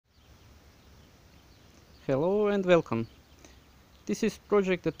Hello and welcome. This is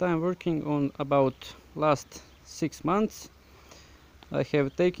project that I am working on about last 6 months. I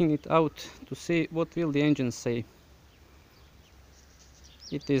have taken it out to see what will the engine say.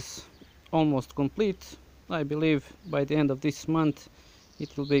 It is almost complete. I believe by the end of this month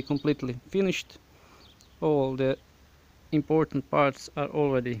it will be completely finished. All the important parts are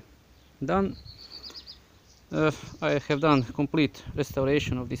already done. I have done complete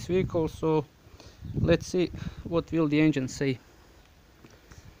restoration of this vehicle, so let's see what will the engine say.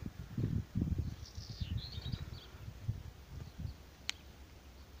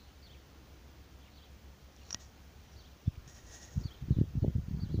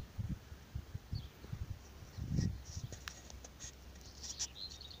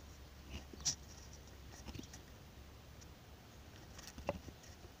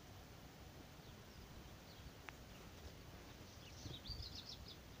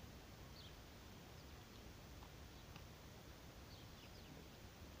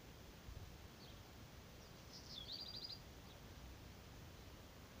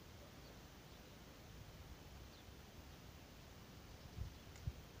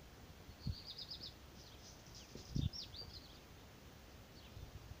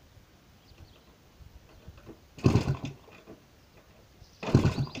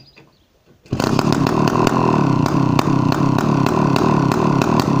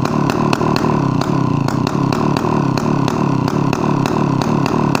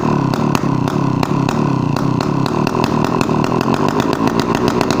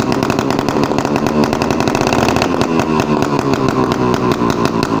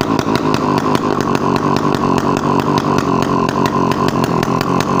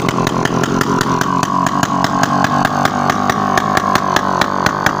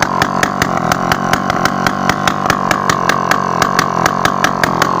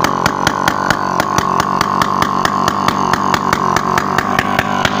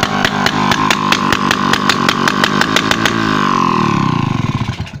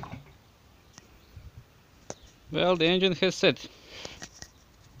 Well, the engine has set.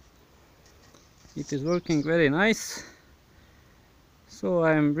 It is working very nice. So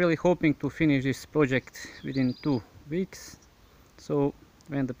I am really hoping to finish this project within 2 weeks. So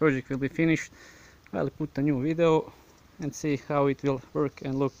when the project will be finished, I'll put a new video and see how it will work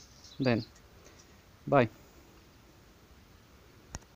and look then. Bye.